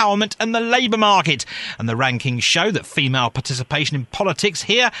 empowerment and the labour market. And the rankings show that female participation in politics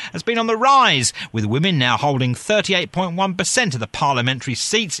here has been on the rise, with women now holding 38.1% of the parliamentary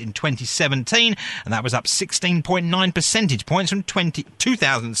seats in 2017, and that was up 16.9 percentage points from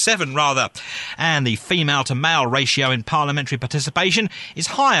 2007 rather. And the female to male ratio in parliamentary participation is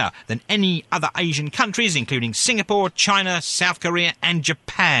higher than any other Asian countries, including Singapore, China, South Korea and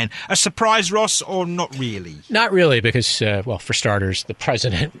Japan. A surprise, Ross, or not really? Not really, because, for starters, the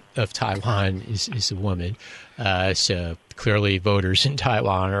president of Taiwan is a woman. So clearly voters in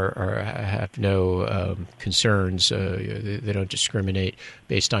Taiwan have no concerns. They don't discriminate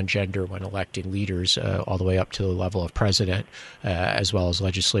based on gender when electing leaders all the way up to the level of president, as well as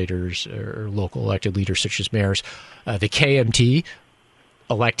legislators or local elected leaders such as mayors. The KMT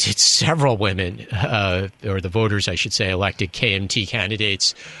elected several women, or the voters, I should say, elected KMT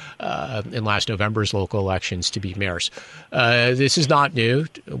candidates in last November's local elections to be mayors. This is not new.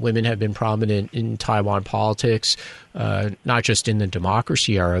 Women have been prominent in Taiwan politics, not just in the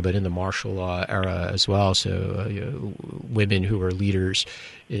democracy era, but in the martial law era as well. So women who are leaders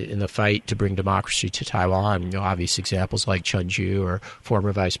in the fight to bring democracy to Taiwan, obvious examples like Chen Ju or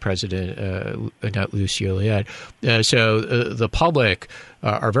former Vice President Annette Lu Xiulian. So the public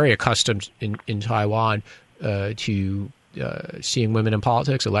are very accustomed in Taiwan to seeing women in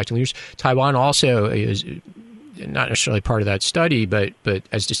politics, electing leaders. Taiwan also is not necessarily part of that study, but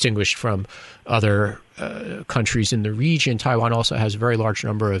as distinguished from other countries in the region, Taiwan also has a very large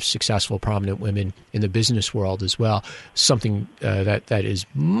number of successful, prominent women in the business world as well, something that is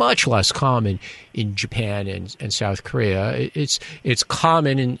much less common in Japan and South Korea. It's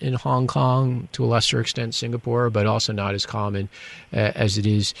common in Hong Kong, to a lesser extent Singapore, but also not as common as it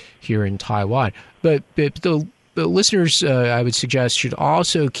is here in Taiwan. But the listeners, I would suggest, should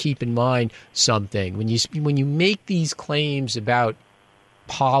also keep in mind something. When you make these claims about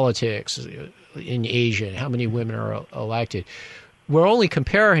politics in Asia and how many women are elected, we're only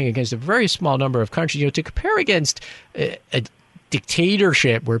comparing against a very small number of countries. To compare against a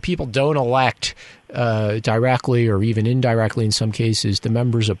dictatorship where people don't elect directly or even indirectly in some cases the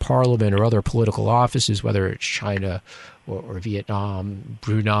members of parliament or other political offices, whether it's China or Vietnam,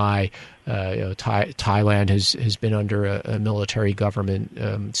 Brunei, Thailand has been under a military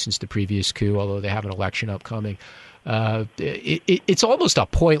government since the previous coup, although they have an election upcoming. It's almost a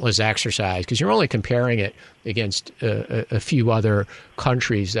pointless exercise because you're only comparing it against a few other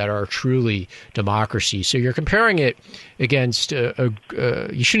countries that are truly democracies. So you're comparing it against,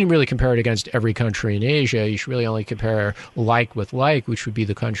 you shouldn't really compare it against every country in Asia. You should really only compare like with like, which would be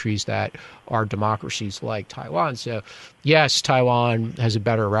the countries that are democracies like Taiwan. So yes, Taiwan has a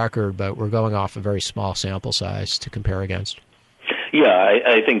better record, but we're going off a very small sample size to compare against. Yeah,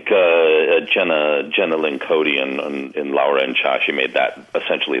 I think Jenna Lynn Cody and Laura Nchashi made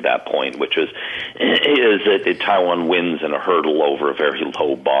essentially that point, which is that Taiwan wins in a hurdle over a very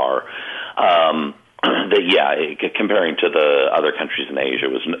low bar. Comparing to the other countries in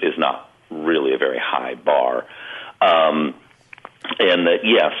Asia is not really a very high bar. And that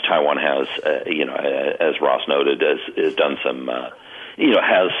yes, Taiwan has, as Ross noted, has done some,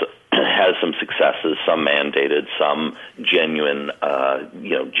 has some successes, some mandated, some genuinely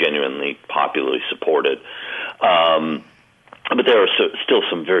popularly supported. But there are still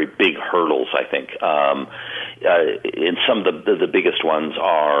some very big hurdles, I think. And some of the biggest ones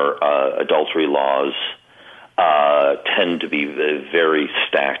are adultery laws tend to be very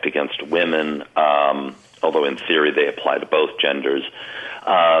stacked against women, although in theory they apply to both genders.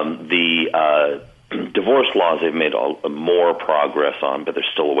 The divorce laws they've made more progress on, but there's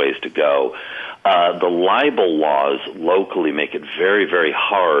still a ways to go. The libel laws locally make it very, very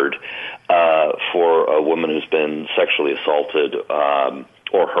hard for a woman who's been sexually assaulted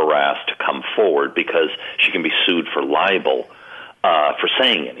or harassed to come forward because she can be sued for libel for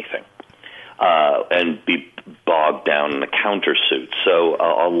saying anything. and be bogged down in a countersuit. So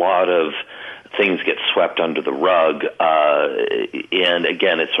a lot of things get swept under the rug, and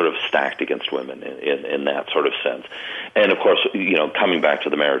again, it's sort of stacked against women in that sort of sense. And of course, coming back to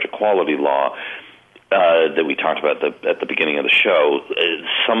the marriage equality law that we talked about at the beginning of the show,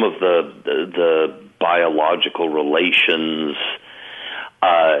 some of the biological relations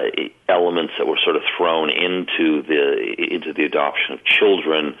elements that were sort of thrown into the adoption of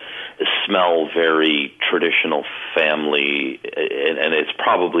children smell very traditional family, and it's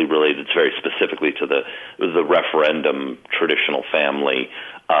probably related very specifically to the referendum traditional family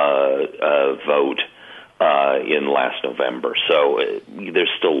vote in last November. So there's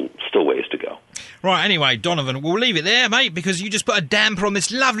still ways to go. Right, anyway, Donovan, we'll leave it there, mate, because you just put a damper on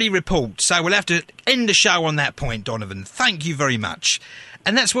this lovely report. So we'll have to end the show on that point, Donovan. Thank you very much.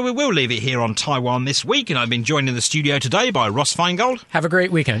 And that's where we will leave it here on Taiwan This Week. And I've been joined in the studio today by Ross Feingold. Have a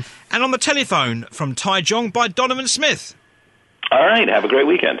great weekend. And on the telephone from Taichung by Donovan Smith. All right, have a great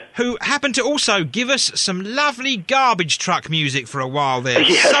weekend. Who happened to also give us some lovely garbage truck music for a while there,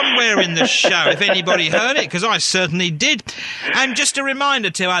 yes. somewhere in the show, if anybody heard it, because I certainly did. And just a reminder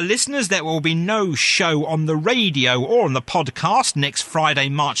to our listeners, there will be no show on the radio or on the podcast next Friday,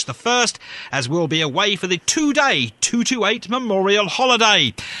 March the 1st, as we'll be away for the 2-day 228 Memorial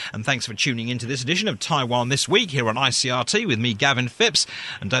Holiday. And thanks for tuning into this edition of Taiwan This Week here on ICRT with me, Gavin Phipps.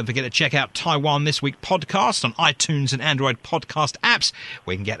 And don't forget to check out Taiwan This Week podcast on iTunes and Android podcast apps,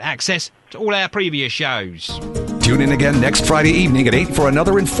 where you can get access to all our previous shows. Tune in again next Friday evening at 8 for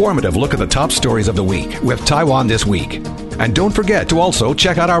another informative look at the top stories of the week with Taiwan This Week. And don't forget to also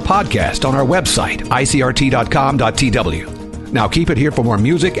check out our podcast on our website, icrt.com.tw. Now keep it here for more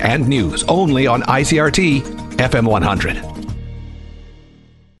music and news only on ICRT FM 100.